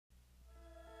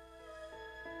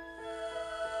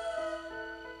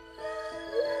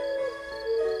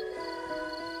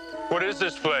What is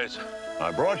this place?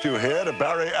 I brought you here to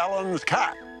bury Alan's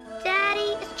cat. Daddy,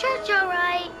 is church all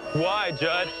right? Why,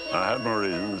 Judd? I had my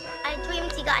reasons. I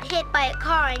dreamed he got hit by a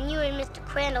car and you and Mr.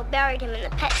 Crandall buried him in the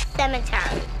pet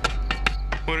cemetery.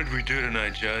 What did we do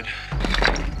tonight, Judd?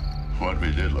 What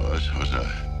we did, Lois, was a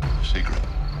secret.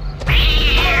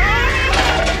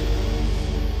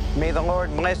 May the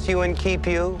Lord bless you and keep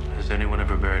you. Has anyone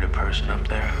ever buried a person up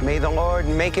there? May the Lord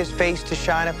make his face to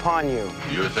shine upon you.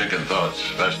 You're thinking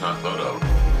thoughts best not thought of.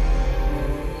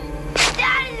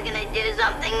 Daddy's gonna do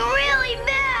something really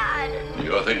bad.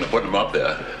 You're thinking of putting him up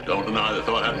there. Don't deny the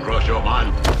thought hadn't crossed your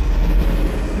mind.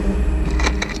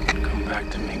 Come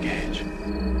back to me, Gage.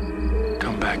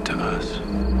 Come back to us.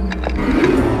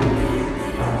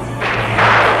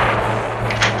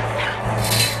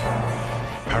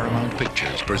 Paramount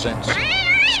Pictures presents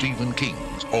Stephen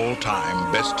King's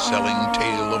all-time best-selling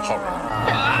tale of horror.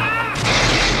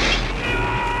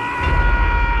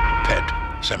 Pet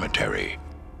Sematary.